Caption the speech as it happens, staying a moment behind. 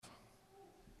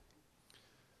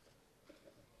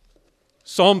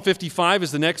Psalm 55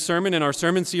 is the next sermon in our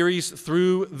sermon series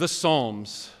through the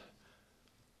Psalms.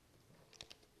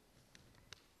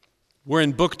 We're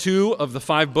in book 2 of the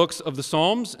 5 books of the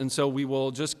Psalms, and so we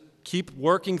will just keep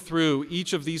working through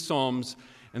each of these Psalms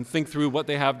and think through what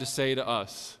they have to say to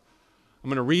us. I'm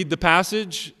going to read the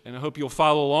passage, and I hope you'll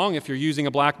follow along. If you're using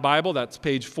a black Bible, that's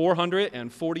page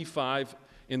 445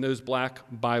 in those black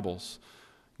Bibles.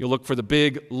 You'll look for the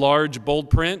big, large, bold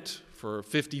print for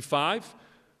 55,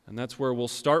 and that's where we'll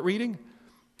start reading.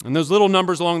 And those little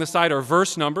numbers along the side are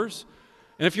verse numbers.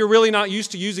 And if you're really not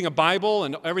used to using a Bible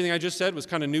and everything I just said was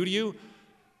kind of new to you,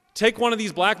 take one of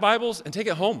these black Bibles and take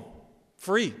it home,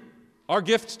 free. Our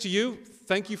gift to you,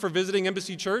 thank you for visiting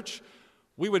Embassy Church.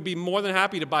 We would be more than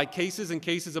happy to buy cases and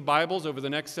cases of Bibles over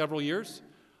the next several years.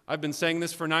 I've been saying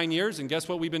this for 9 years, and guess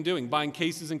what we've been doing? Buying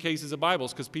cases and cases of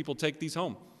Bibles because people take these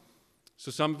home.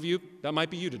 So some of you, that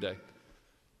might be you today.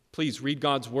 Please read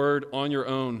God's Word on your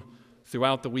own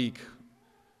throughout the week.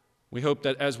 We hope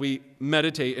that as we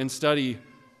meditate and study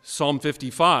Psalm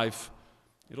 55,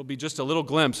 it'll be just a little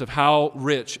glimpse of how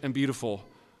rich and beautiful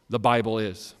the Bible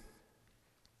is.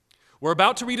 We're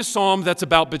about to read a psalm that's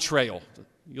about betrayal.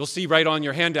 You'll see right on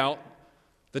your handout,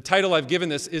 the title I've given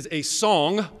this is a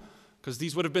song, because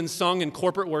these would have been sung in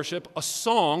corporate worship, a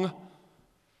song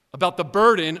about the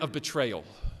burden of betrayal.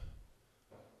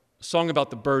 A song about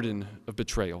the burden of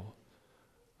betrayal.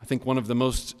 I think one of the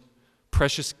most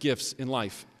precious gifts in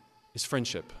life is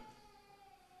friendship.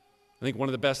 I think one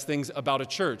of the best things about a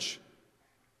church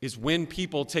is when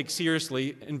people take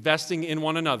seriously investing in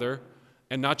one another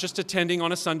and not just attending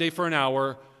on a Sunday for an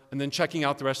hour and then checking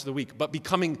out the rest of the week, but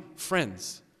becoming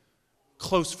friends,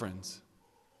 close friends.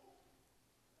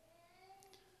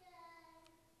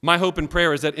 My hope and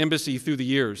prayer is that Embassy through the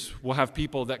years will have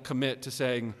people that commit to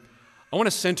saying, I want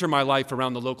to center my life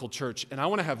around the local church, and I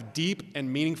want to have deep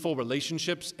and meaningful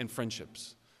relationships and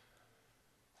friendships.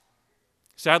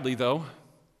 Sadly, though,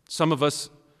 some of us,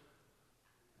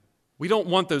 we don't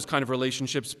want those kind of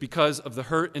relationships because of the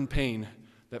hurt and pain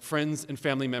that friends and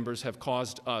family members have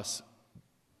caused us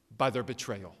by their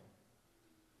betrayal.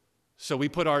 So we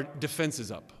put our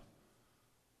defenses up.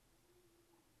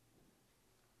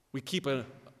 We keep a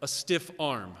stiff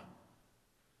arm.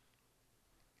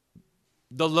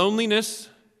 The loneliness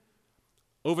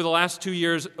over the last 2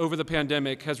 years over the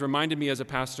pandemic has reminded me as a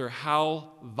pastor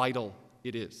how vital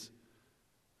it is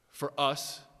for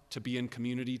us to be in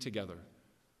community together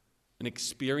and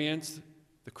experience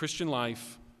the Christian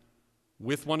life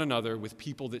with one another, with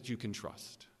people that you can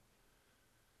trust.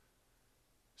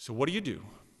 So what do you do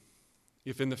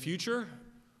if in the future,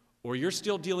 or you're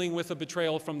still dealing with a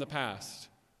betrayal from the past,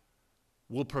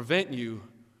 will prevent you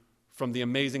from the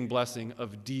amazing blessing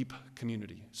of deep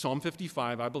community? Psalm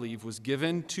 55, I believe, was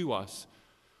given to us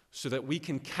so that we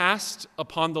can cast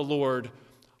upon the Lord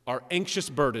our anxious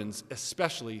burdens,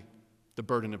 especially the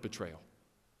burden of betrayal.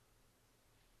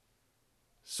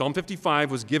 Psalm 55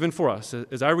 was given for us.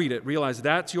 As I read it, realize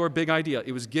that's your big idea.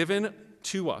 It was given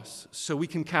to us so we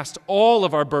can cast all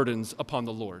of our burdens upon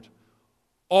the Lord,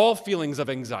 all feelings of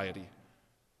anxiety.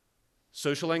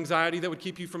 Social anxiety that would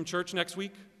keep you from church next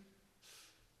week?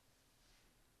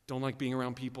 Don't like being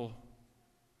around people?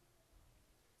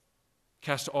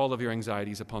 Cast all of your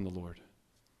anxieties upon the Lord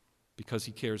because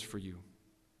He cares for you.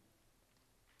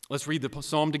 Let's read the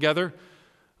psalm together,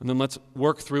 and then let's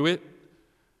work through it,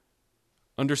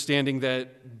 understanding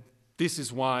that this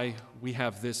is why we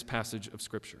have this passage of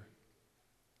Scripture.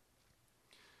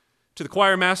 To the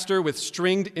choir master with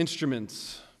stringed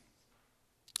instruments,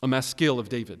 a maskil of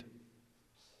David.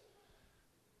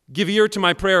 Give ear to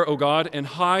my prayer, O God, and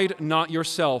hide not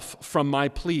yourself from my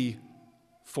plea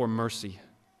for mercy.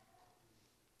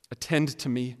 Attend to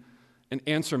me and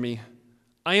answer me.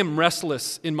 I am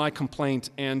restless in my complaint,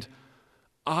 and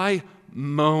I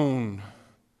moan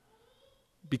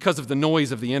because of the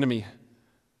noise of the enemy,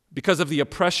 because of the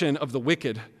oppression of the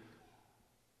wicked.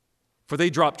 For they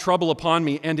drop trouble upon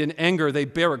me, and in anger they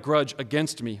bear a grudge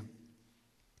against me.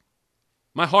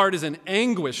 My heart is in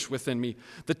anguish within me.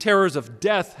 The terrors of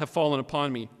death have fallen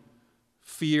upon me.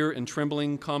 Fear and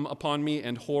trembling come upon me,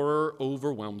 and horror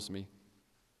overwhelms me.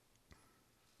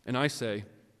 And I say,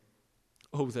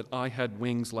 oh, that I had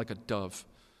wings like a dove.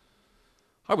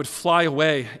 I would fly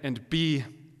away and be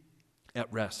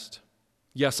at rest.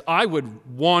 Yes, I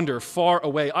would wander far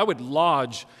away. I would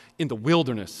lodge in the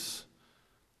wilderness.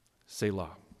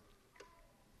 Selah.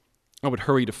 I would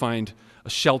hurry to find a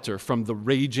shelter from the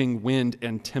raging wind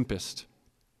and tempest.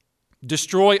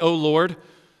 Destroy, O Lord,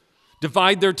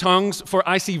 divide their tongues, for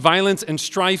I see violence and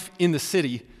strife in the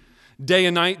city. Day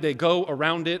and night they go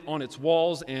around it on its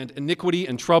walls, and iniquity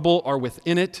and trouble are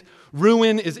within it.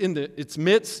 Ruin is in its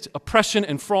midst. Oppression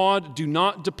and fraud do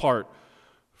not depart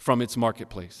from its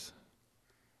marketplace.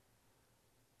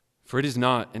 For it is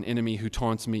not an enemy who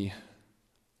taunts me,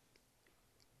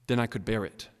 then I could bear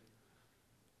it.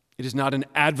 It is not an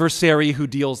adversary who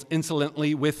deals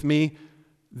insolently with me,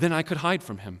 then I could hide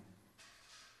from him.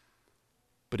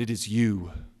 But it is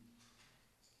you,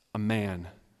 a man,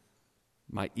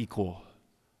 my equal,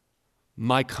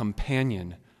 my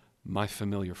companion, my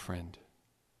familiar friend.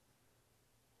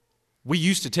 We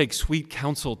used to take sweet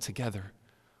counsel together.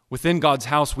 Within God's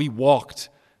house, we walked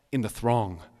in the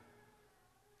throng.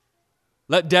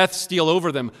 Let death steal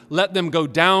over them. Let them go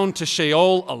down to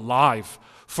Sheol alive,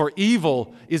 for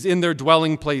evil is in their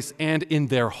dwelling place and in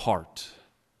their heart.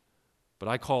 But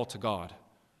I call to God,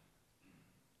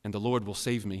 and the Lord will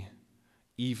save me.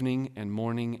 Evening and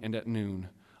morning and at noon,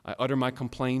 I utter my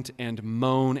complaint and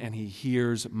moan, and he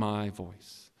hears my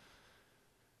voice.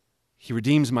 He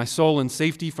redeems my soul in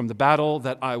safety from the battle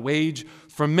that I wage,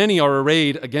 for many are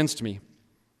arrayed against me.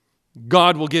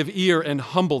 God will give ear and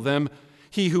humble them,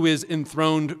 he who is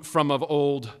enthroned from of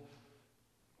old.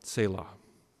 Selah.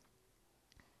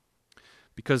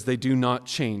 Because they do not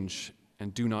change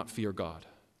and do not fear God.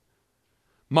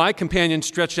 My companion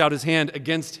stretched out his hand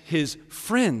against his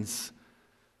friends.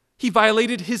 He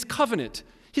violated his covenant.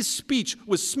 His speech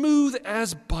was smooth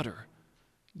as butter,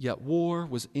 yet war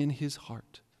was in his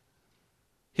heart.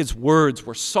 His words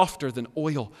were softer than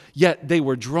oil, yet they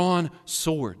were drawn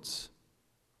swords.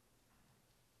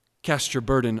 Cast your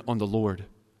burden on the Lord,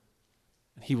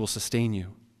 and he will sustain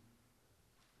you.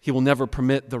 He will never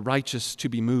permit the righteous to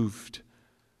be moved.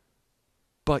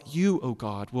 But you, O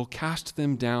God, will cast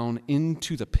them down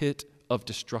into the pit of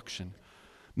destruction.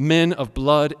 Men of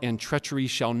blood and treachery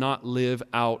shall not live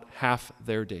out half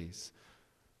their days.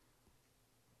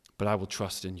 But I will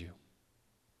trust in you.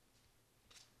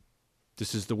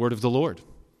 This is the word of the Lord.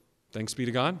 Thanks be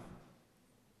to God.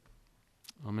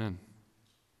 Amen.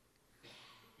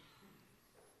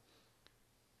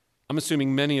 I'm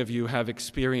assuming many of you have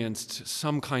experienced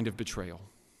some kind of betrayal.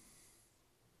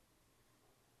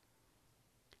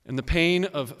 And the pain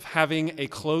of having a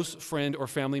close friend or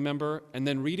family member and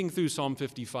then reading through Psalm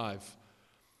 55,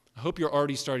 I hope you're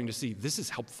already starting to see this is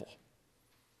helpful.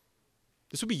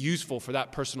 This would be useful for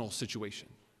that personal situation.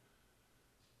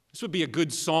 This would be a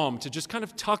good psalm to just kind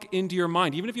of tuck into your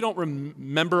mind, even if you don't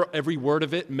remember every word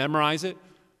of it, memorize it.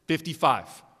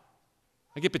 55.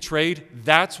 I get betrayed,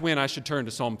 that's when I should turn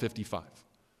to Psalm 55.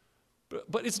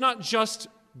 But it's not just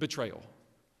betrayal.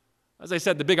 As I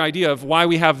said, the big idea of why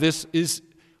we have this is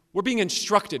we're being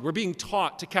instructed, we're being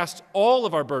taught to cast all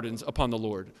of our burdens upon the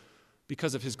Lord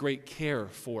because of his great care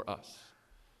for us.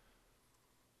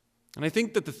 And I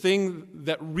think that the thing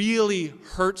that really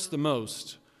hurts the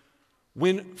most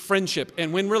when friendship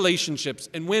and when relationships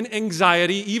and when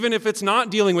anxiety, even if it's not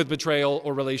dealing with betrayal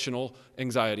or relational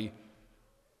anxiety,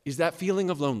 is that feeling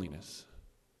of loneliness.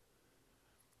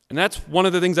 And that's one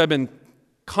of the things I've been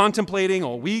contemplating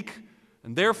all week,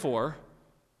 and therefore,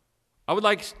 I would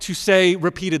like to say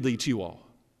repeatedly to you all,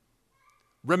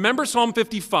 remember Psalm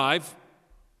 55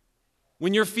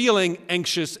 when you're feeling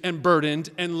anxious and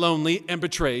burdened and lonely and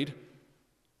betrayed,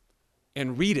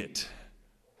 and read it,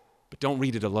 but don't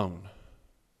read it alone.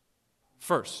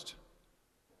 First,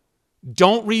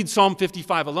 don't read Psalm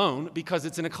 55 alone because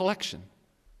it's in a collection.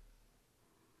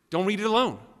 Don't read it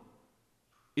alone.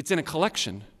 It's in a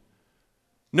collection.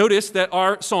 Notice that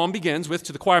our psalm begins with,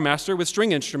 to the choir master with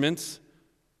string instruments,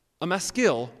 a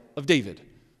maskil of David.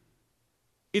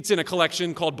 It's in a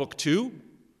collection called Book 2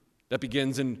 that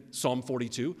begins in Psalm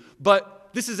 42, but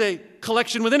this is a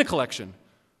collection within a collection.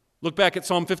 Look back at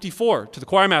Psalm 54, to the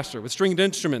choir master with stringed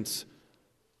instruments,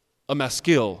 a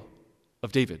maskil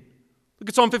of David. Look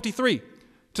at Psalm 53,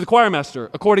 to the choir master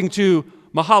according to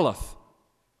Mahalath,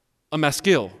 a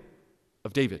maskil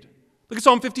of David. Look at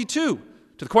Psalm 52,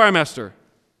 to the choir master,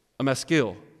 a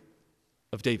maskil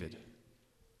of David.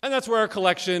 And that's where our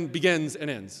collection begins and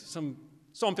ends.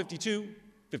 Psalm 52,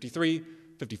 53,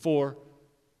 54,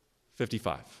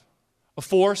 55. A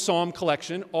 4-psalm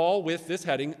collection, all with this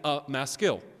heading, a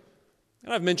maskil.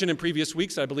 And I've mentioned in previous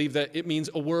weeks, I believe that it means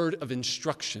a word of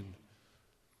instruction.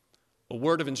 A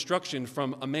word of instruction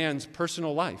from a man's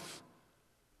personal life.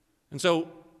 And so,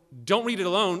 don't read it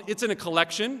alone. It's in a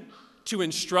collection to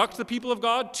instruct the people of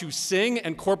God, to sing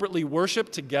and corporately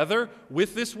worship together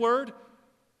with this word.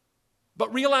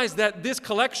 But realize that this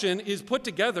collection is put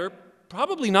together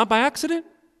probably not by accident.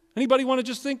 Anybody want to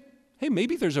just think, hey,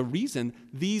 maybe there's a reason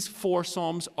these 4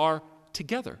 psalms are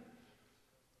together?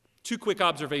 2 quick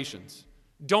observations.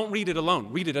 Don't read it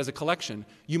alone. Read it as a collection.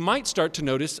 You might start to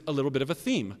notice a little bit of a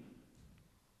theme.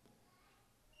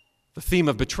 The theme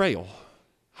of betrayal.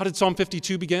 How did Psalm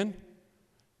 52 begin?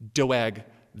 Doeg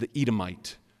the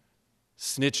Edomite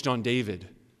snitched on David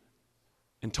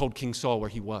and told King Saul where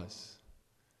he was.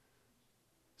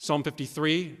 Psalm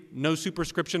 53, no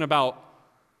superscription about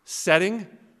setting,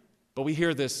 but we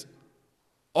hear this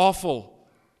awful,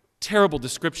 terrible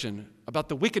description about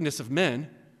the wickedness of men.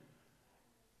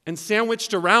 And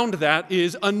sandwiched around that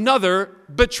is another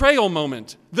betrayal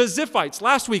moment. The Ziphites.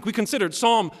 Last week we considered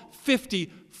Psalm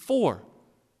 54.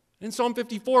 In Psalm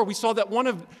 54, we saw that one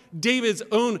of David's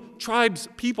own tribe's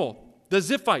people, the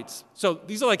Ziphites, so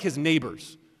these are like his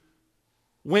neighbors,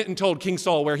 went and told King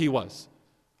Saul where he was.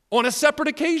 On a separate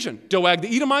occasion, Doeg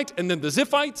the Edomite and then the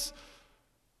Ziphites.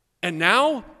 And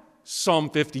now,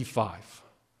 Psalm 55.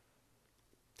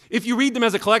 If you read them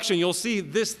as a collection, you'll see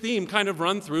this theme kind of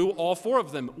run through all four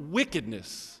of them.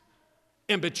 Wickedness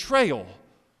and betrayal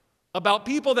about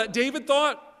people that David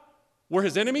thought were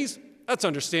his enemies. That's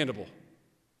understandable.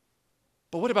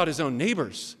 But what about his own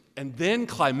neighbors? And then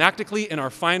climactically in our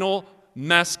final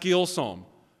Maskil psalm,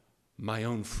 my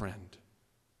own friend,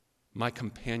 my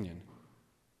companion,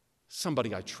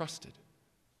 somebody I trusted.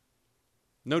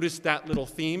 Notice that little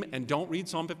theme, and don't read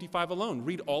Psalm 55 alone.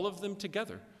 Read all of them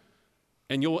together.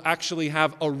 And you'll actually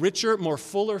have a richer, more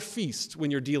fuller feast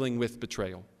when you're dealing with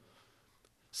betrayal.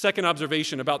 Second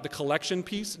observation about the collection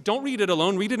piece. Don't read it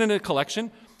alone. Read it in a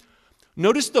collection.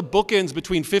 Notice the bookends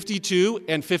between 52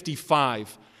 and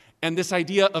 55 and this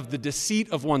idea of the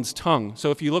deceit of one's tongue.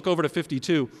 So if you look over to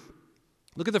 52,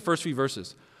 look at the first few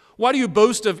verses. Why do you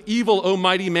boast of evil, O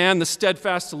mighty man? The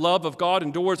steadfast love of God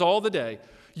endures all the day.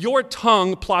 Your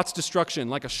tongue plots destruction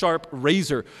like a sharp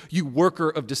razor, you worker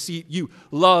of deceit. You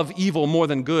love evil more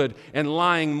than good and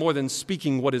lying more than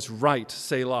speaking what is right,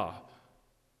 Selah.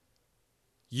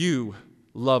 You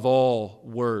love all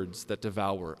words that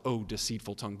devour, O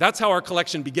deceitful tongue. That's how our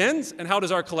collection begins, and how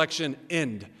does our collection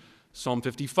end? Psalm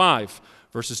 55,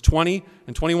 verses 20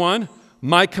 and 21.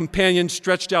 My companion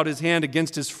stretched out his hand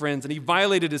against his friends, and he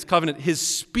violated his covenant. His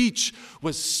speech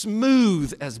was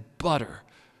smooth as butter,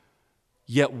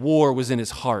 yet war was in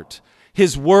his heart.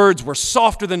 His words were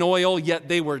softer than oil, yet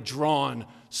they were drawn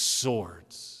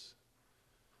swords.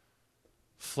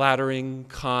 Flattering,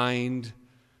 kind,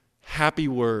 happy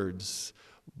words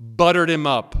buttered him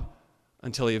up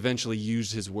until he eventually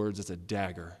used his words as a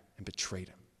dagger and betrayed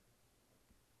him.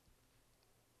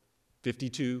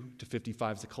 52 to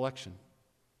 55 is a collection.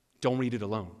 Don't read it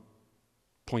alone.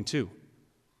 Point 2.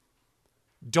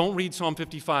 Don't read Psalm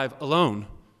 55 alone.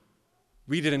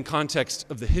 Read it in context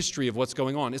of the history of what's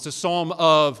going on. It's a psalm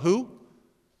of who?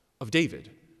 Of David.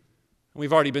 And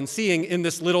we've already been seeing in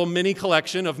this little mini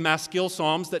collection of Maskil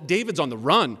psalms that David's on the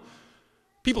run.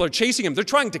 People are chasing him. They're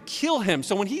trying to kill him.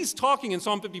 So when he's talking in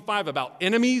Psalm 55 about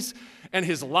enemies and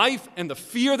his life and the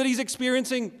fear that he's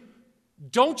experiencing,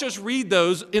 don't just read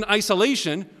those in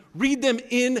isolation. Read them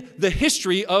in the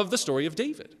history of the story of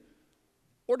David.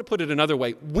 Or to put it another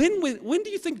way, when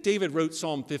do you think David wrote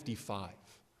Psalm 55?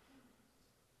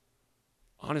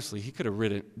 Honestly, he could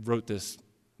have wrote this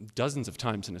dozens of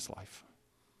times in his life.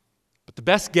 But the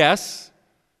best guess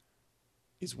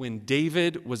is when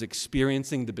David was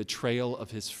experiencing the betrayal of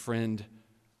his friend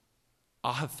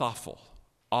Ahithophel.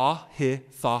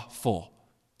 Ahithophel.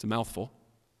 It's a mouthful.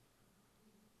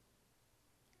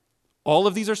 All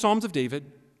of these are Psalms of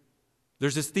David.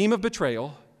 There's this theme of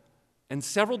betrayal, and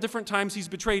several different times he's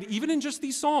betrayed, even in just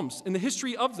these Psalms, in the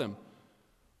history of them.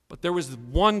 But there was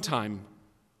one time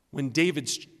when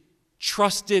David's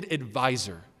trusted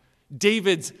advisor,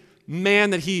 David's man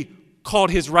that he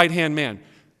called his right-hand man,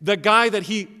 the guy that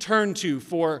he turned to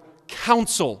for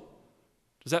counsel.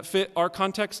 Does that fit our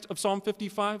context of Psalm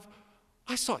 55?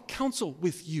 I sought counsel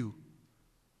with you.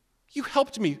 You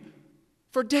helped me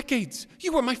for decades.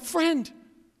 You were my friend.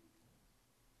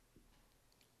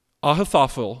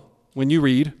 Ahithophel, when you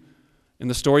read in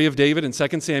the story of David in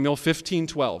 2 Samuel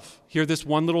 15:12, hear this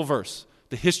one little verse.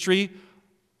 The history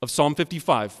of Psalm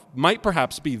 55 might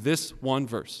perhaps be this one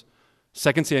verse.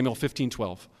 2 Samuel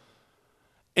 15:12.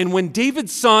 And when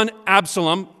David's son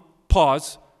Absalom,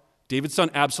 pause, David's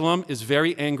son Absalom is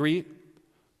very angry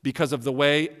because of the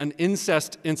way an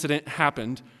incest incident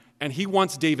happened, and he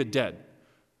wants David dead.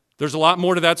 There's a lot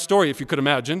more to that story, if you could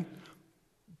imagine.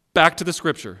 Back to the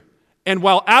scripture. And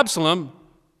while Absalom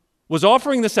was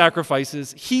offering the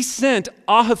sacrifices, he sent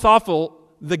Ahithophel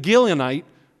the Gileonite,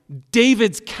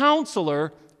 David's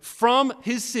counselor, from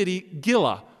his city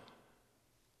Gilah.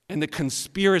 And the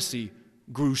conspiracy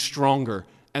grew stronger,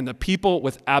 and the people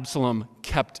with Absalom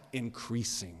kept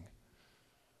increasing.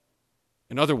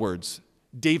 In other words,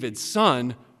 David's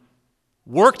son,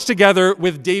 worked together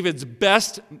with David's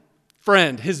best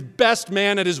friend, his best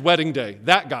man at his wedding day,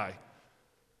 that guy.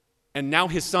 And now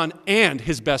his son and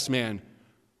his best man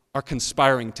are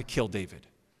conspiring to kill David.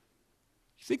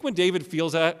 You think when David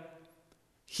feels that,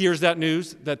 hears that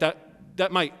news,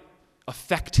 that might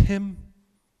affect him?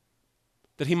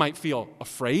 That he might feel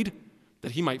afraid?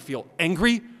 That he might feel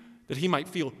angry? That he might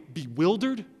feel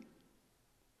bewildered?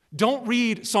 Don't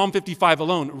read Psalm 55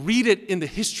 alone. Read it in the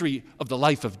history of the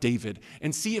life of David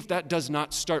and see if that does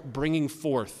not start bringing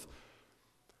forth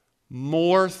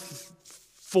more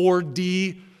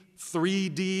 4D,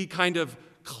 3D kind of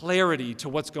clarity to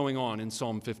what's going on in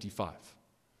Psalm 55.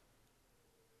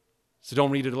 So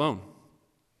don't read it alone.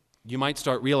 You might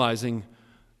start realizing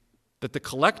that the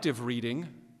collective reading,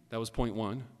 that was point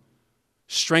one,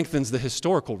 strengthens the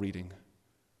historical reading.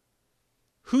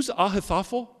 Who's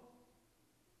Ahithophel?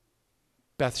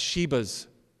 Bathsheba's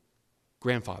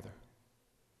grandfather.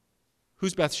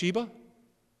 Who's Bathsheba?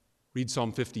 Read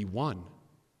Psalm 51,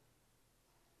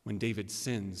 when David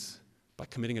sins by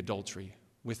committing adultery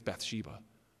with Bathsheba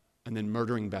and then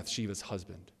murdering Bathsheba's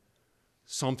husband.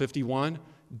 Psalm 51,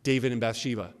 David and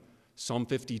Bathsheba. Psalm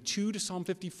 52 to Psalm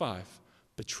 55,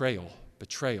 betrayal,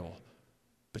 betrayal,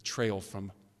 betrayal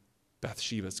from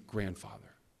Bathsheba's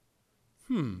grandfather.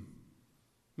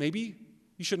 Maybe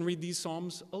you shouldn't read these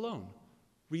Psalms alone.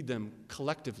 Read them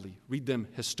collectively. Read them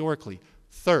historically.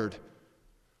 Third,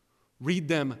 read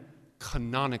them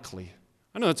canonically.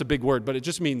 I know that's a big word, but it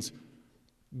just means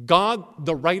God,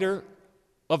 the writer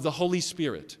of the Holy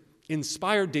Spirit,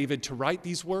 inspired David to write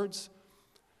these words,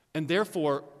 and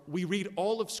therefore we read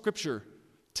all of Scripture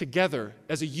together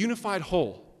as a unified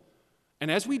whole.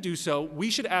 And as we do so, we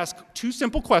should ask two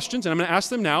simple questions, and I'm going to ask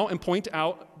them now and point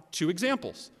out two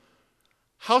examples.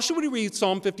 How should we read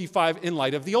Psalm 55 in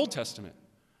light of the Old Testament?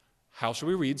 How should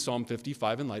we read Psalm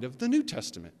 55 in light of the New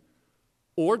Testament?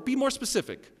 Or be more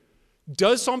specific,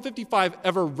 does Psalm 55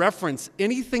 ever reference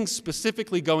anything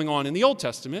specifically going on in the Old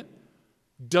Testament?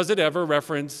 Does it ever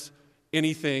reference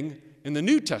anything in the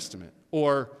New Testament?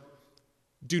 Or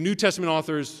do New Testament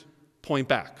authors point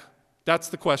back? That's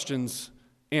the question's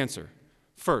answer.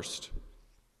 First,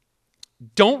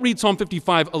 don't read Psalm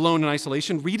 55 alone in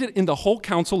isolation. Read it in the whole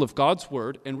counsel of God's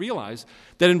word and realize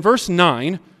that in verse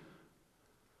 9,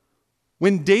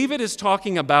 when David is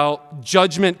talking about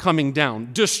judgment coming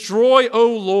down, destroy,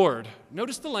 O Lord,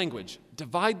 notice the language,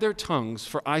 divide their tongues,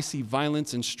 for I see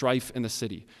violence and strife in the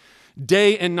city.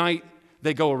 Day and night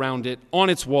they go around it, on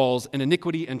its walls, and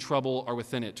iniquity and trouble are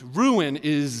within it. Ruin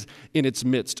is in its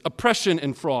midst. Oppression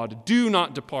and fraud do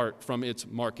not depart from its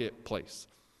marketplace.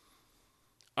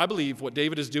 I believe what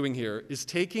David is doing here is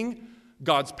taking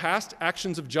God's past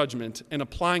actions of judgment and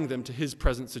applying them to his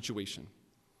present situation.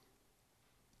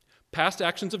 Past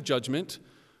actions of judgment,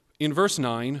 in verse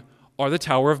 9, are the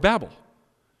Tower of Babel.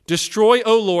 Destroy,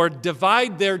 O Lord,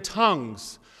 divide their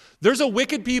tongues. There's a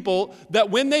wicked people that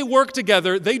when they work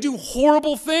together, they do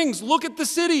horrible things. Look at the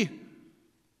city.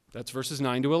 That's verses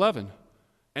 9 to 11.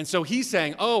 And so he's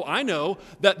saying, oh, I know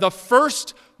that the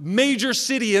first major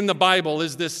city in the Bible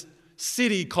is this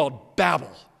city called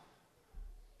Babel.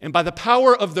 And by the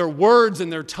power of their words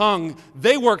and their tongue,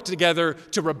 they work together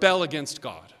to rebel against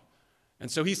God. And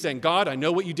so he's saying, God, I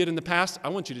know what you did in the past. I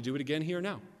want you to do it again here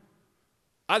now.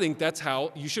 I think that's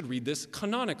how you should read this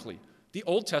canonically. The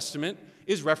Old Testament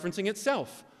is referencing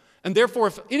itself. And therefore,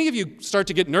 if any of you start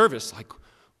to get nervous, like,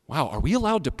 wow, are we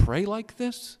allowed to pray like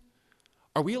this?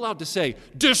 Are we allowed to say,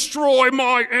 destroy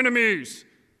my enemies?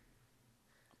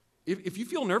 If you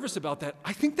feel nervous about that,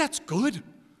 I think that's good,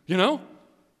 you know?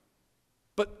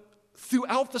 But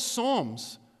throughout the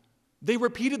Psalms, they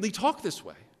repeatedly talk this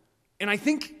way. And I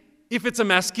think if it's a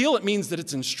maskil, it means that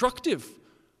it's instructive.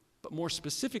 But more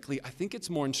specifically, I think it's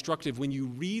more instructive when you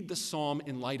read the psalm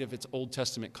in light of its Old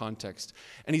Testament context.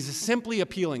 And he's simply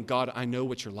appealing, God, I know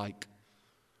what you're like.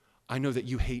 I know that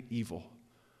you hate evil.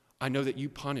 I know that you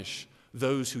punish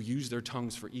those who use their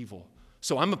tongues for evil.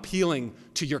 So I'm appealing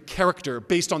to your character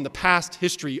based on the past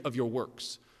history of your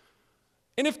works.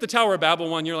 And if the Tower of Babel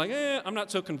one, you're like, I'm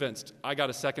not so convinced. I got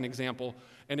a second example.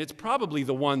 And it's probably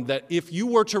the one that if you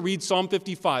were to read Psalm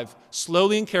 55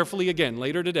 slowly and carefully again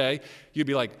later today, you'd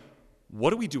be like, what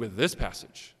do we do with this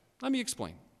passage? Let me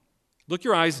explain. Look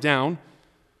your eyes down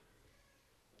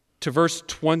to verse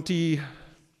 15.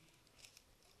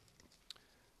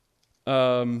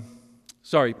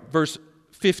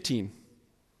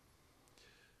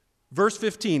 Verse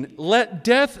 15, let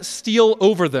death steal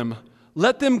over them.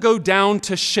 Let them go down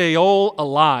to Sheol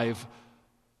alive,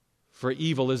 for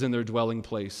evil is in their dwelling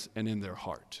place and in their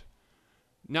heart.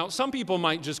 Now, some people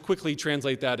might just quickly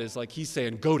translate that as like he's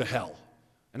saying, go to hell.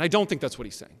 And I don't think that's what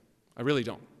he's saying. I really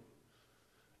don't.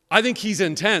 I think he's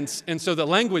intense, and so the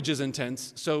language is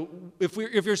intense. So if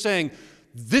you're saying,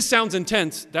 this sounds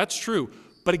intense, that's true.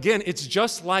 But again, it's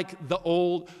just like the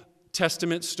Old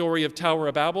Testament story of Tower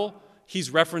of Babel. He's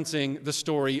referencing the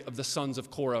story of the sons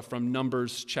of Korah from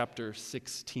Numbers chapter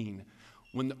 16,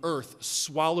 when the earth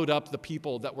swallowed up the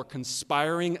people that were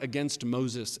conspiring against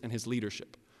Moses and his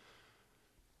leadership.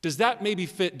 Does that maybe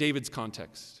fit David's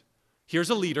context? Here's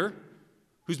a leader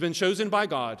who's been chosen by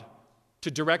God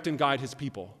to direct and guide his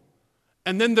people.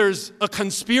 And then there's a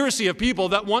conspiracy of people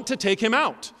that want to take him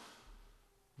out.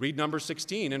 Read Numbers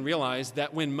 16 and realize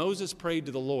that when Moses prayed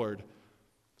to the Lord,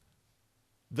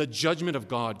 the judgment of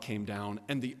God came down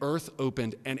and the earth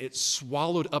opened and it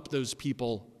swallowed up those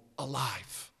people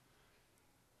alive.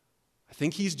 I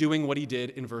think he's doing what he did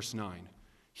in verse 9.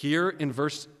 Here in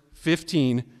verse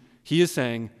 15, he is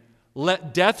saying,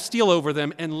 let death steal over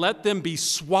them and let them be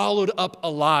swallowed up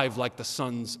alive like the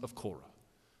sons of Korah.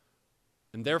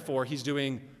 And therefore, he's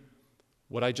doing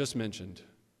what I just mentioned,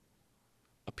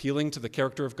 appealing to the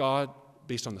character of God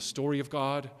based on the story of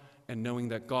God and knowing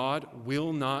that God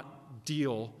will not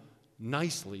deal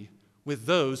nicely with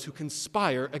those who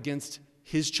conspire against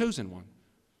his chosen one.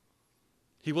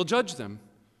 He will judge them.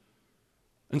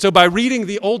 And so by reading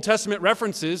the Old Testament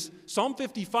references, Psalm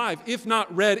 55, if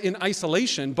not read in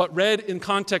isolation, but read in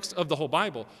context of the whole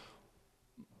Bible,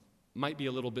 might be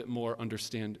a little bit more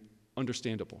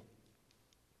understandable.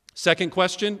 Second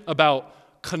question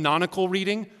about canonical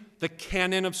reading. The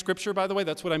canon of Scripture, by the way,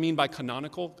 that's what I mean by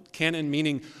canonical. Canon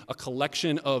meaning a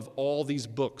collection of all these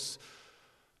books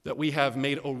that we have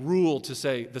made a rule to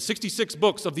say the 66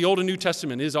 books of the Old and New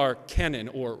Testament is our canon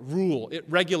or rule. It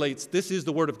regulates, this is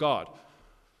the Word of God.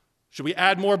 Should we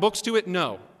add more books to it?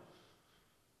 No.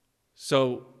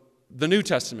 So the New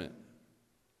Testament,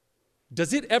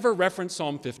 does it ever reference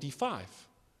Psalm 55?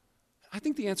 I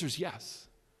think the answer is yes.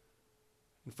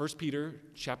 In 1 Peter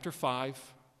chapter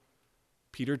 5,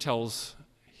 Peter tells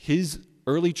his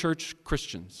early church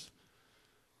Christians,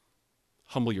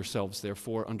 humble yourselves,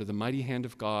 therefore, under the mighty hand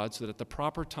of God, so that at the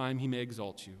proper time he may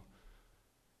exalt you,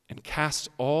 and cast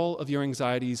all of your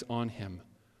anxieties on him,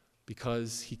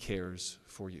 because he cares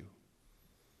for you.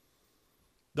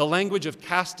 The language of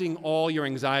casting all your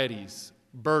anxieties,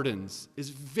 burdens, is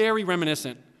very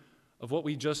reminiscent of what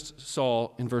we just saw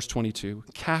in verse 22.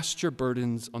 Cast your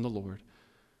burdens on the Lord,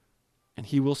 and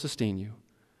he will sustain you.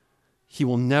 He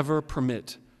will never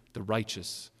permit the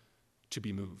righteous to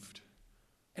be moved.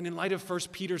 And in light of 1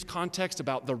 Peter's context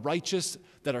about the righteous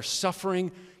that are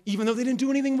suffering, even though they didn't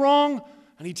do anything wrong,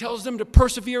 and he tells them to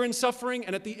persevere in suffering,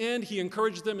 and at the end he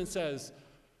encourages them and says,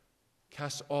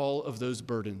 cast all of those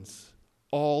burdens,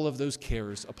 all of those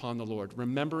cares upon the Lord,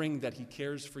 remembering that he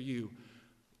cares for you.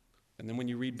 And then when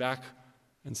you read back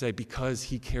and say, because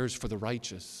he cares for the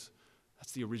righteous,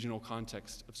 that's the original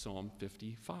context of Psalm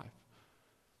 55.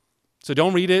 So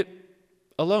don't read it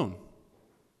alone.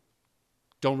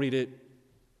 Don't read it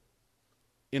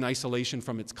in isolation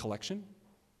from its collection.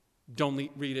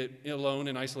 Don't read it alone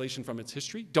in isolation from its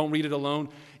history. Don't read it alone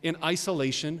in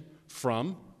isolation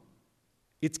from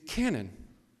its canon.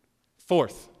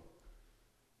 Fourth,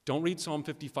 don't read Psalm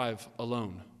 55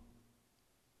 alone,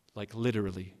 like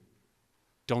literally.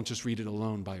 Don't just read it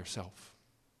alone by yourself.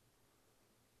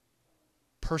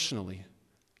 Personally,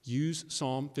 use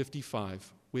Psalm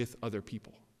 55 with other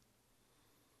people.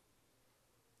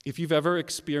 If you've ever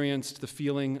experienced the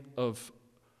feeling of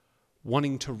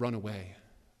wanting to run away,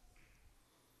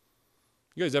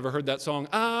 you guys ever heard that song,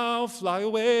 I'll fly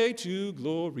away to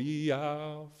glory,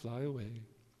 I'll fly away.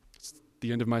 It's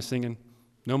the end of my singing.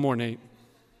 No more, Nate.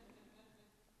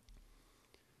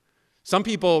 Some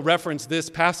people reference this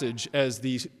passage as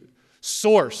the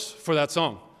source for that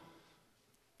song.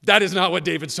 That is not what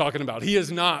David's talking about. He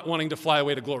is not wanting to fly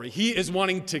away to glory. He is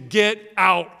wanting to get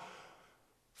out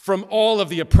from all of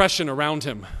the oppression around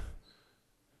him.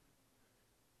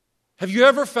 Have you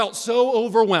ever felt so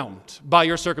overwhelmed by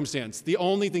your circumstance? The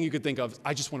only thing you could think of is,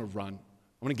 I just want to run.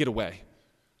 I want to get away.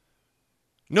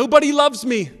 Nobody loves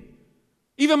me.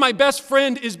 Even my best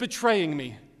friend is betraying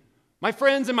me. My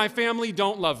friends and my family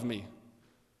don't love me.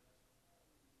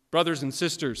 Brothers and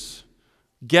sisters,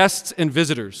 guests and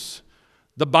visitors,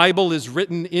 the Bible is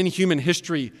written in human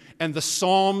history, and the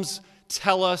Psalms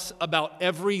tell us about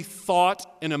every thought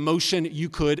and emotion you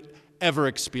could ever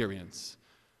experience.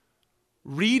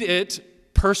 Read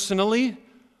it personally,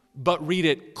 but read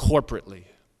it corporately.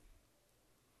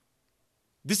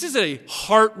 This is a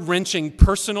heart-wrenching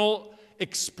personal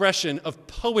expression of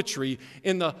poetry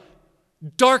in the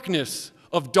darkness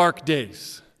of dark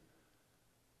days.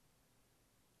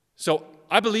 So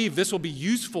I believe this will be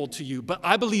useful to you, but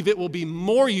I believe it will be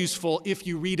more useful if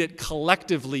you read it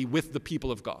collectively with the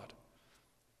people of God.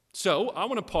 So I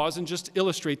want to pause and just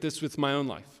illustrate this with my own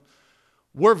life.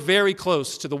 We're very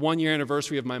close to the 1-year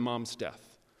anniversary of my mom's death.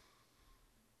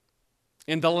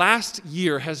 And the last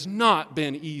year has not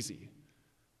been easy.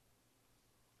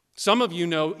 Some of you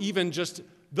know even just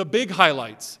the big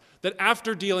highlights, that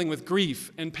after dealing with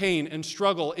grief and pain and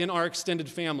struggle in our extended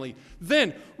family,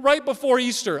 then right before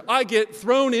Easter, I get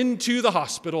thrown into the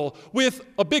hospital with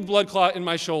a big blood clot in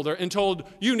my shoulder and told,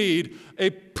 you need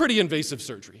a pretty invasive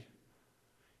surgery.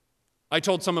 I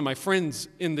told some of my friends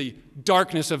in the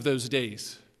darkness of those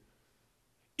days,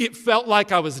 it felt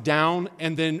like I was down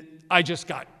and then I just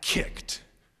got kicked.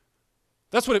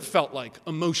 That's what it felt like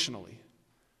emotionally.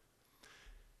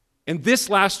 And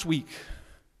this last week,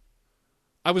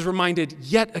 I was reminded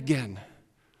yet again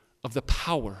of the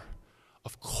power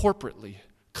of corporately,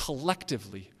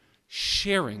 collectively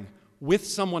sharing with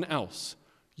someone else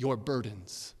your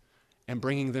burdens and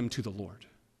bringing them to the Lord.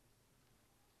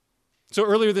 So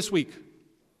earlier this week,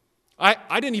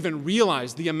 I didn't even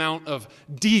realize the amount of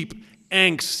deep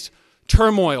angst,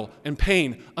 turmoil, and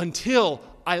pain until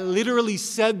I literally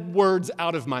said words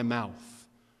out of my mouth.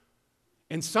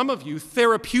 And some of you,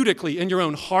 therapeutically in your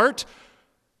own heart,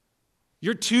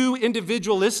 you're too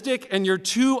individualistic and you're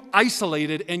too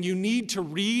isolated, and you need to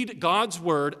read God's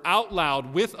word out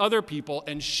loud with other people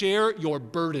and share your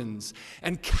burdens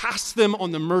and cast them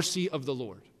on the mercy of the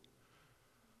Lord.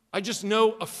 I just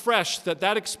know afresh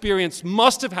that experience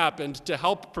must have happened to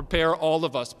help prepare all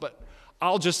of us, but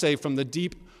I'll just say from the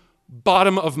deep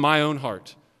bottom of my own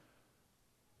heart,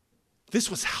 this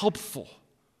was helpful.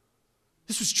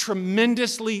 This was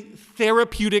tremendously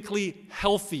therapeutically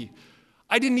healthy.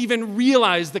 I didn't even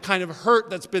realize the kind of hurt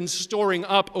that's been storing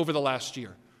up over the last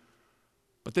year.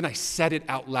 But then I said it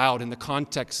out loud in the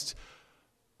context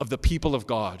of the people of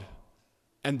God.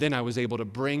 And then I was able to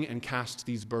bring and cast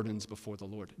these burdens before the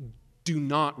Lord. Do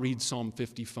not read Psalm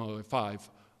 55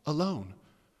 alone.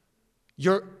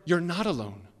 You're not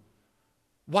alone.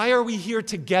 Why are we here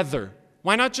together?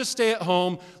 Why not just stay at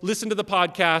home, listen to the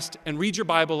podcast, and read your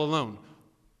Bible alone?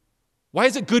 Why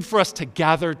is it good for us to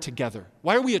gather together?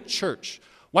 Why are we a church?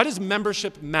 Why does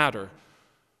membership matter?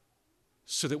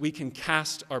 So that we can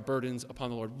cast our burdens upon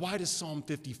the Lord. Why does Psalm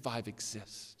 55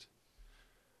 exist?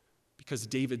 Because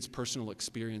David's personal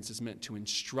experience is meant to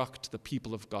instruct the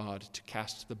people of God to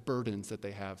cast the burdens that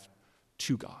they have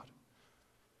to God.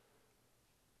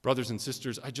 Brothers and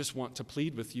sisters, I just want to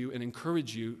plead with you and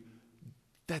encourage you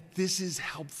that this is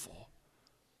helpful.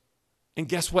 And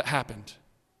guess what happened?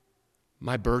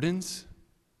 My burdens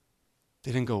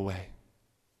didn't go away.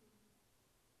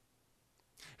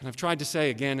 And I've tried to say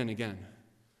again and again,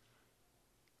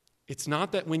 it's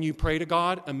not that when you pray to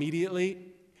God immediately,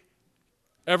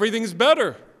 everything's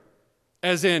better,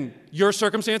 as in your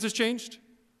circumstances changed.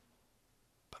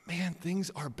 But man, things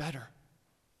are better.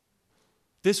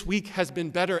 This week has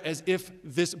been better, as if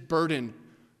this burden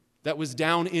that was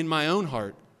down in my own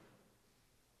heart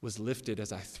was lifted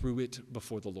as I threw it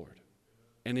before the Lord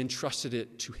and entrusted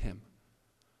it to Him.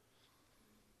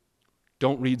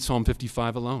 Don't read Psalm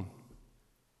 55 alone.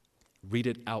 Read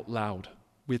it out loud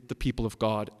with the people of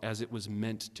God as it was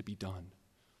meant to be done.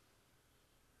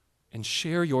 And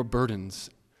share your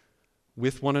burdens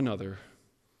with one another,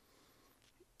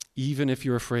 even if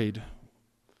you're afraid.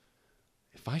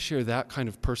 If I share that kind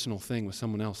of personal thing with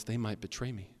someone else, they might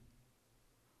betray me.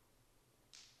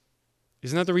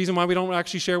 Isn't that the reason why we don't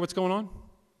actually share what's going on?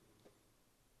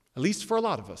 At least for a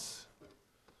lot of us.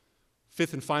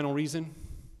 Fifth and final reason,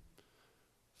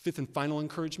 fifth and final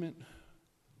encouragement,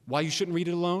 why you shouldn't read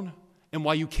it alone, and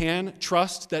why you can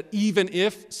trust that even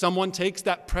if someone takes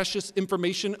that precious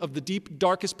information of the deep,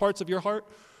 darkest parts of your heart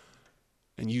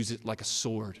and use it like a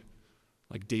sword,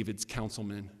 like David's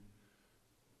councilman.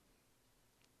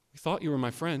 You thought you were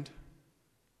my friend.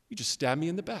 You just stabbed me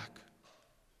in the back.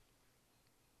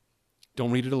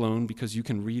 Don't read it alone, because you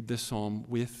can read this psalm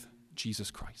with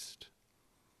Jesus Christ.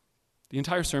 The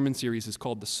entire sermon series is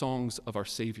called The Songs of Our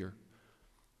Savior.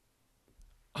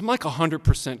 I'm like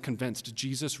 100% convinced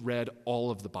Jesus read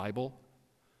all of the Bible,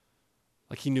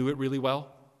 like he knew it really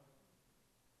well.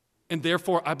 And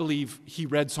therefore, I believe he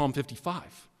read Psalm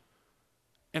 55.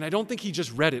 And I don't think he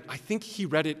just read it. I think he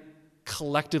read it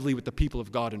collectively with the people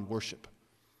of God in worship.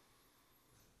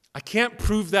 I can't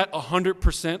prove that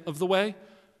 100% of the way,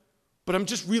 but I'm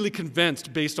just really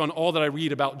convinced, based on all that I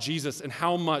read about Jesus and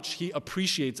how much he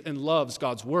appreciates and loves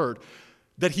God's word,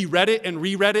 that he read it and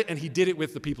reread it, and he did it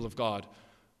with the people of God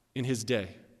in his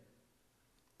day.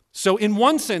 So in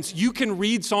one sense, you can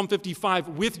read Psalm 55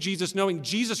 with Jesus, knowing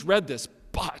Jesus read this,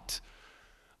 but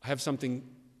I have something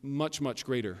much, much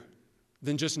greater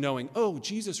than just knowing, oh,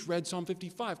 Jesus read Psalm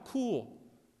 55, cool.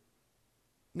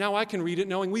 Now I can read it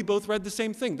knowing we both read the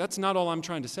same thing. That's not all I'm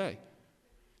trying to say.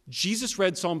 Jesus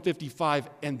read Psalm 55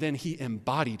 and then he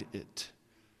embodied it.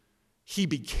 He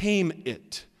became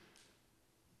it.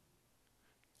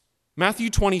 Matthew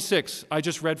 26, I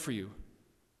just read for you.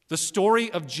 The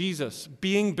story of Jesus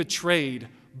being betrayed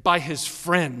by his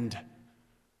friend.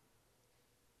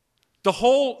 The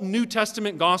whole New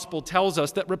Testament gospel tells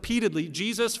us that repeatedly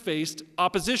Jesus faced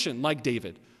opposition like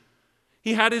David.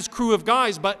 He had his crew of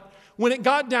guys, but when it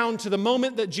got down to the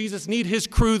moment that Jesus needed his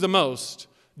crew the most,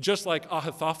 just like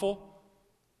Ahithophel,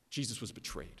 Jesus was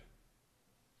betrayed.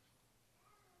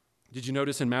 Did you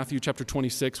notice in Matthew chapter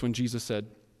 26 when Jesus said,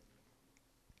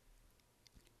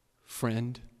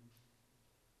 "Friend,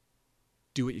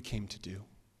 do what you came to do"?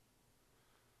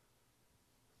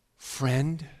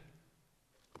 Friend?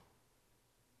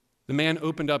 The man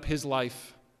opened up his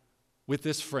life with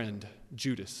this friend,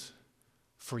 Judas,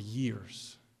 for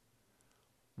years.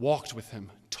 Walked with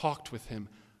him, talked with him,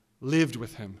 lived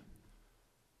with him.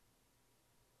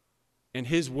 And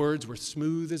his words were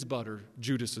smooth as butter,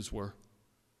 Judas's were.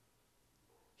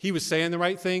 He was saying the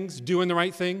right things, doing the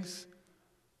right things.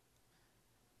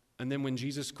 And then when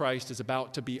Jesus Christ is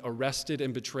about to be arrested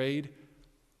and betrayed,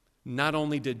 not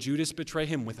only did Judas betray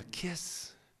him with a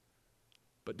kiss,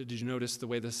 but did you notice the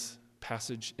way this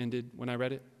passage ended when I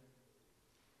read it?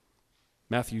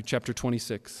 Matthew chapter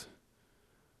 26.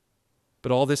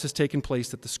 But all this has taken place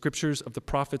that the scriptures of the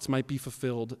prophets might be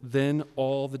fulfilled. Then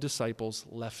all the disciples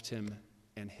left him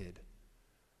and hid.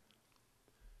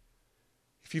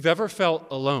 If you've ever felt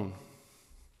alone,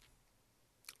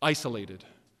 isolated,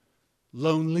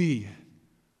 lonely,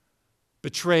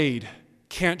 betrayed,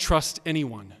 can't trust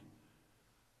anyone,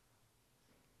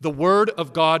 the Word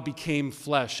of God became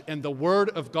flesh, and the Word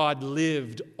of God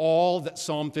lived all that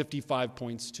Psalm 55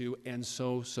 points to, and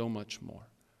so much more.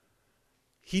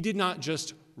 He did not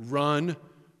just run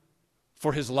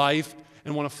for his life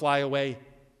and want to fly away.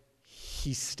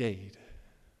 He stayed.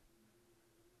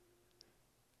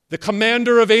 The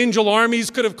commander of angel armies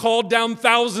could have called down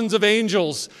thousands of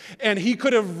angels, and he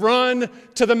could have run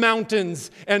to the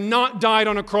mountains and not died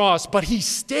on a cross, but he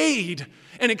stayed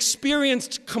and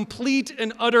experienced complete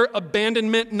and utter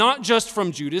abandonment, not just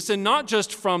from Judas and not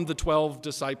just from the 12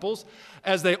 disciples,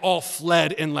 as they all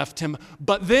fled and left him,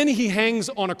 but then he hangs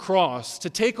on a cross to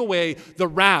take away the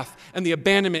wrath and the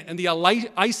abandonment and the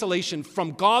isolation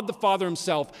from God the Father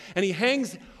himself, and he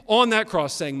hangs on that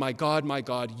cross saying, my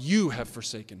God, you have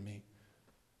forsaken me."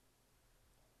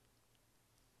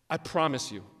 I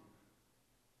promise you,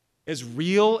 as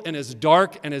real and as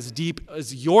dark and as deep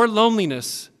as your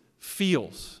loneliness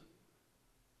feels,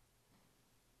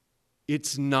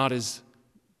 it's not as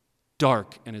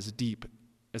dark and as deep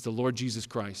as the Lord Jesus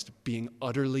Christ being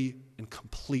utterly and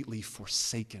completely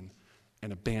forsaken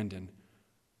and abandoned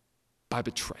by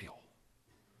betrayal.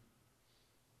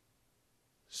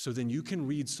 So then you can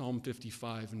read Psalm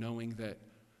 55 knowing that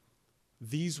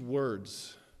these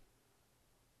words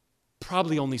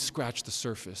probably only scratch the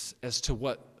surface as to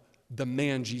what the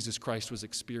man Jesus Christ was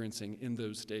experiencing in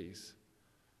those days.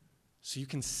 So you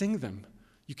can sing them,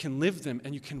 you can live them,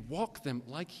 and you can walk them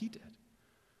like he did.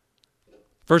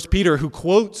 1 Peter, who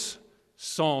quotes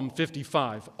Psalm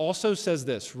 55, also says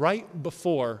this right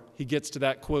before he gets to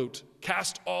that quote,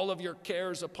 "Cast all of your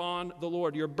cares upon the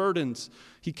Lord, your burdens.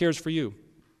 He cares for you."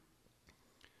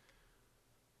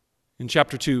 In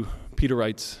chapter 2, Peter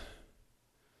writes,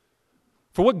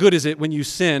 "For what good is it when you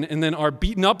sin and then are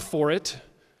beaten up for it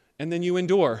and then you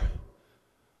endure?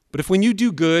 But if when you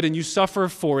do good and you suffer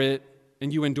for it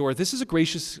and you endure, this is a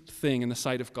gracious thing in the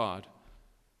sight of God.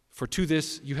 For to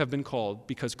this you have been called,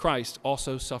 because Christ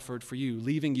also suffered for you,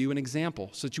 leaving you an example,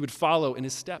 so that you would follow in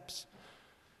his steps.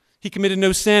 He committed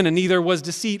no sin, and neither was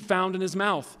deceit found in his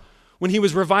mouth. When he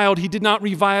was reviled, he did not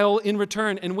revile in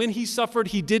return. And when he suffered,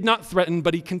 he did not threaten,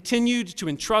 but he continued to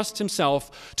entrust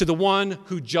himself to the one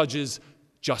who judges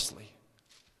justly."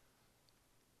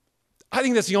 I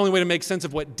think that's the only way to make sense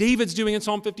of what David's doing in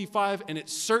Psalm 55, and it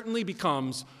certainly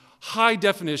becomes high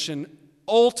definition,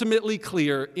 ultimately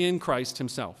clear in Christ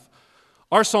himself.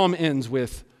 Our psalm ends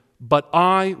with, "But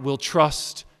I will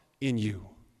trust in you."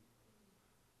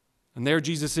 And there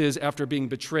Jesus is after being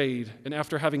betrayed and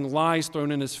after having lies thrown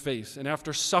in his face and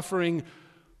after suffering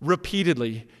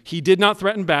repeatedly. He did not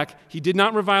threaten back. He did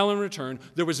not revile in return.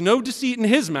 There was no deceit in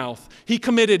his mouth. He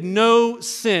committed no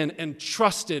sin and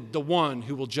trusted the one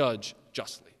who will judge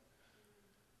justly.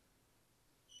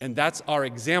 And that's our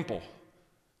example.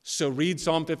 So read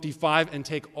Psalm 55 and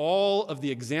take all of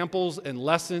the examples and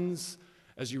lessons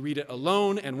as you read it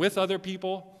alone and with other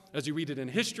people, as you read it in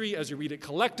history, as you read it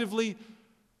collectively,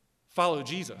 follow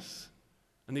Jesus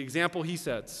and the example he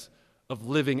sets of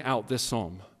living out this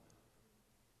psalm.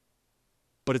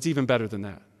 But it's even better than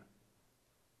that.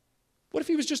 What if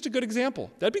he was just a good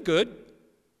example? That'd be good.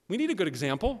 We need a good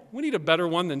example. We need a better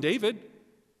one than David.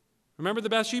 Remember the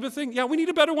Bathsheba thing? Yeah, we need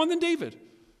a better one than David.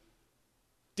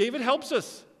 David helps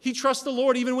us. He trusts the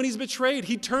Lord even when he's betrayed.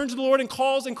 He turns to the Lord and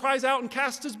calls and cries out and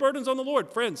casts his burdens on the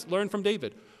Lord. Friends, learn from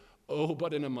David. Oh,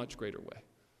 but in a much greater way.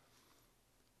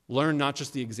 Learn not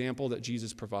just the example that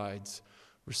Jesus provides,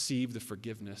 receive the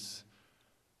forgiveness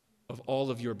of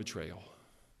all of your betrayal.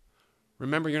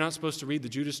 Remember, you're not supposed to read the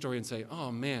Judas story and say,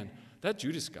 oh man, that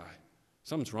Judas guy,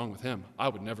 something's wrong with him. I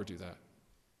would never do that.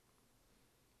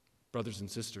 Brothers and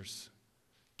sisters,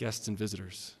 guests and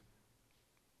visitors,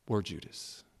 we're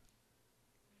Judas.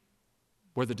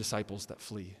 We're the disciples that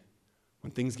flee.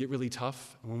 When things get really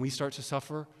tough, and when we start to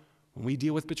suffer, when we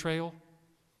deal with betrayal,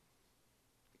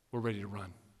 we're ready to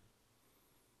run.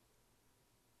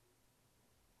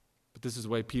 But this is the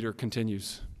way Peter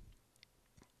continues.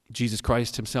 Jesus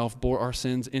Christ himself bore our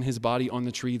sins in his body on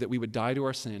the tree that we would die to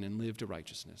our sin and live to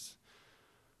righteousness.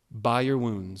 By your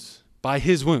wounds, by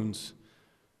his wounds,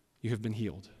 you have been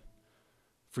healed.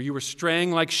 For you were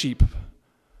straying like sheep,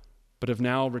 but have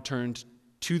now returned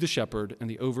to the shepherd and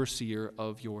the overseer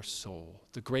of your soul.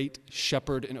 The great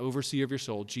shepherd and overseer of your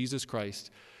soul, Jesus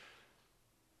Christ,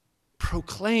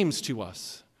 proclaims to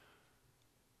us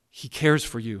he cares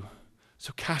for you.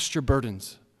 So cast your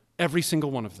burdens, every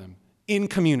single one of them, in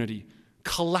community,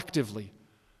 collectively.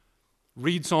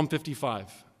 Read Psalm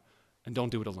 55 and don't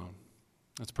do it alone.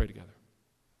 Let's pray together.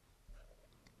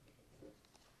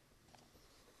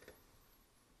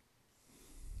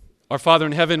 Our Father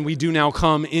in heaven, we do now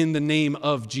come in the name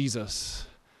of Jesus.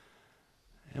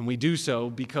 And we do so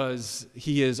because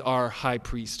he is our high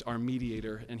priest, our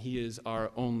mediator, and he is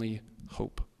our only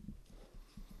hope.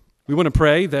 We want to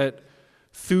pray that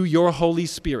through your Holy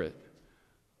Spirit,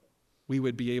 we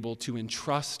would be able to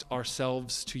entrust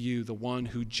ourselves to you, the one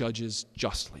who judges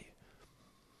justly.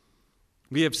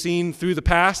 We have seen through the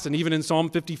past, and even in Psalm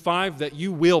 55, that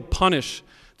you will punish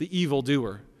the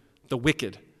evildoer, the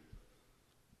wicked.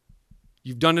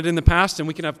 You've done it in the past, and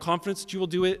we can have confidence that you will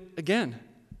do it again.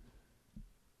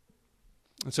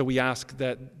 And so we ask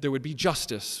that there would be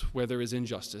justice where there is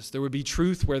injustice. There would be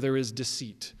truth where there is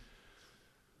deceit.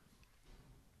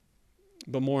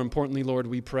 But more importantly, Lord,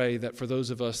 we pray that for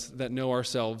those of us that know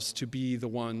ourselves to be the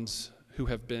ones who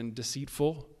have been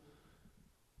deceitful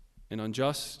and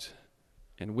unjust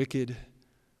and wicked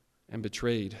and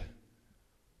betrayed,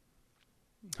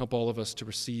 help all of us to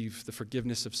receive the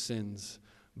forgiveness of sins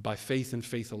by faith and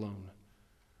faith alone,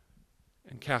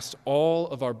 and cast all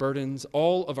of our burdens,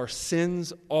 all of our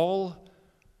sins, all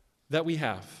that we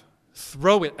have,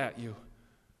 throw it at you,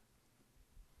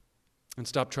 and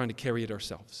stop trying to carry it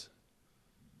ourselves.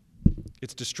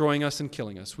 It's destroying us and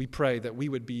killing us. We pray that we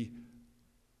would be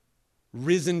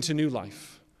risen to new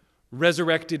life,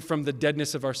 resurrected from the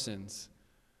deadness of our sins,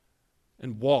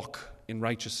 and walk in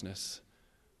righteousness.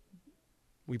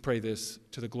 We pray this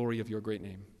to the glory of your great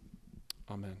name.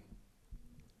 Amen.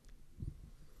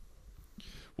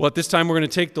 Well, at this time, we're going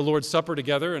to take the Lord's Supper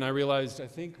together, and I realized I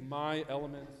think my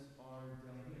elements are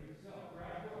down here. So,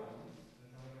 grab your elements.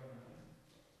 That's how I got them.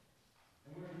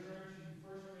 And we're going to turn to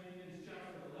 1 Corinthians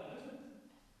chapter 11.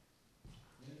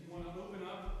 And if you want to open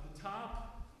up the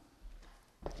top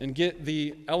and get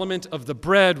the element of the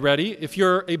bread ready, if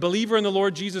you're a believer in the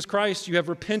Lord Jesus Christ, you have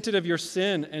repented of your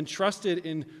sin and trusted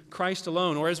in Christ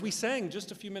alone. Or as we sang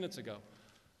just a few minutes ago,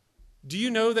 do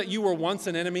you know that you were once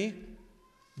an enemy,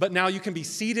 but now you can be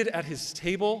seated at his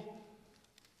table?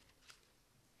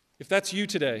 If that's you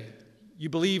today, you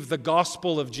believe the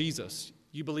gospel of Jesus.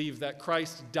 You believe that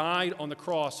Christ died on the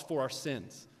cross for our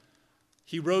sins.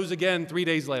 He rose again 3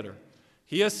 days later.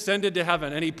 He ascended to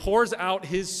heaven, and he pours out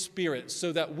his Spirit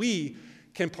so that we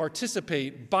can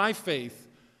participate by faith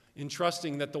in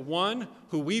trusting that the one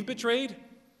who we've betrayed,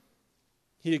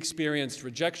 he experienced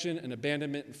rejection and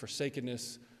abandonment and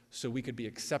forsakenness, so we could be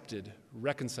accepted,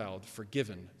 reconciled,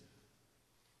 forgiven.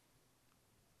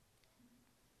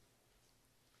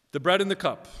 The bread and the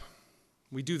cup,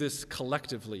 we do this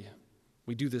collectively.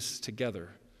 We do this together.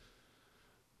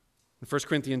 In 1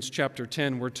 Corinthians chapter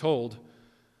 10, we're told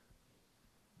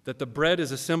that the bread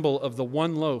is a symbol of the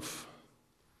one loaf.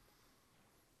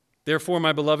 Therefore,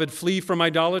 my beloved, flee from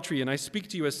idolatry, and I speak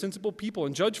to you as sensible people,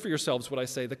 and judge for yourselves what I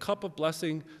say. The cup of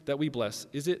blessing that we bless,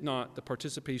 is it not the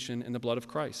participation in the blood of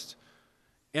Christ?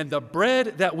 And the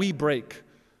bread that we break,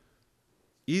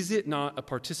 is it not a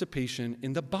participation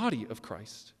in the body of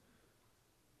Christ?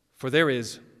 For there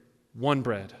is one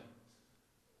bread.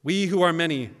 We who are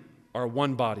many are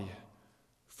one body,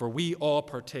 for we all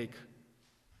partake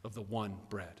of the one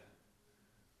bread.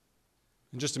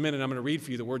 In just a minute, I'm going to read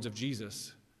for you the words of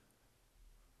Jesus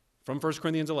from 1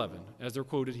 Corinthians 11, as they're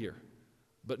quoted here.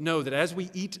 But know that as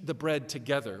we eat the bread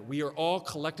together, we are all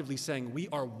collectively saying we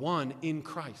are one in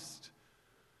Christ.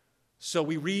 So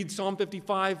we read Psalm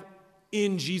 55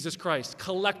 in Jesus Christ,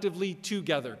 collectively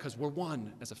together, because we're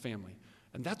one as a family.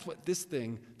 And that's what this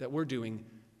thing that we're doing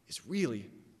is really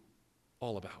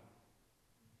all about.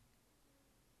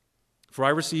 For I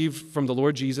received from the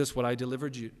Lord Jesus what I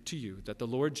delivered to you, that the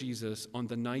Lord Jesus, on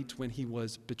the night when he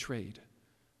was betrayed,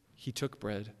 he took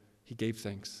bread, he gave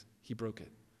thanks, he broke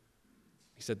it.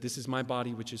 He said, "This is my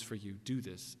body which is for you. Do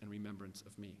this in remembrance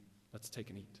of me." Let's take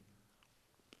and eat.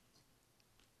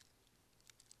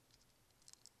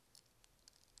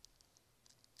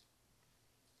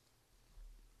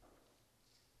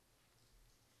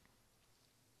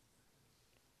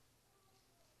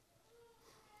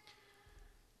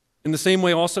 In the same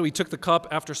way also, he took the cup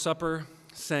after supper,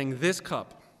 saying, "This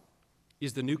cup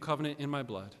is the new covenant in my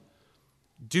blood.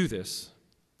 Do this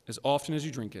as often as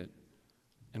you drink it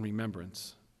in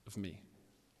remembrance of me."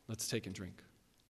 Let's take and drink.